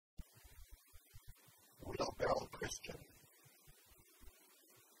Christian.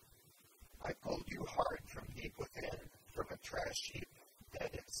 I pulled you hard from deep within, from a trash heap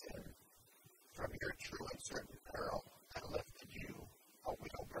dead in sin. From your true and certain peril, I lifted you, a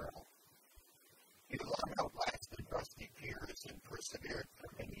wheelbarrow. You long outlasted rusty piers and persevered for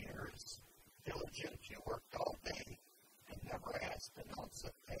many years. Diligent, you worked all day and never asked an ounce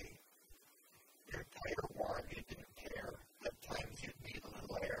of pay. Your tire worn, you didn't care. At times you'd need a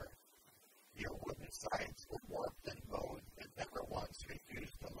little air. Your wooden sides were warped and bowed, but never once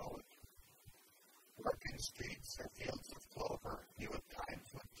refused to load. Working streets or fields of clover, you at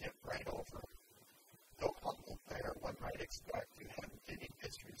times would tip right over. Though humble fare, one might expect you hadn't any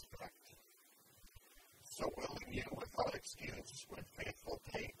disrespect. So willing you without excuse, when faithful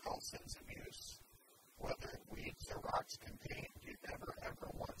take all sins of use. Whether weeds or rocks contained, you never ever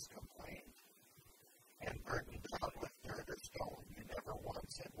once complained. And burdened down with dirt or stone, you never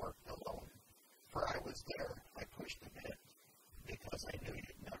once had worked alone. For I was there, I pushed a bit, because I knew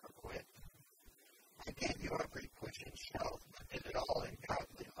you'd never quit. I gave you every push and shove, but did it all in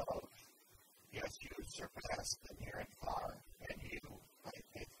godly love. Yes, you surpassed the near and far.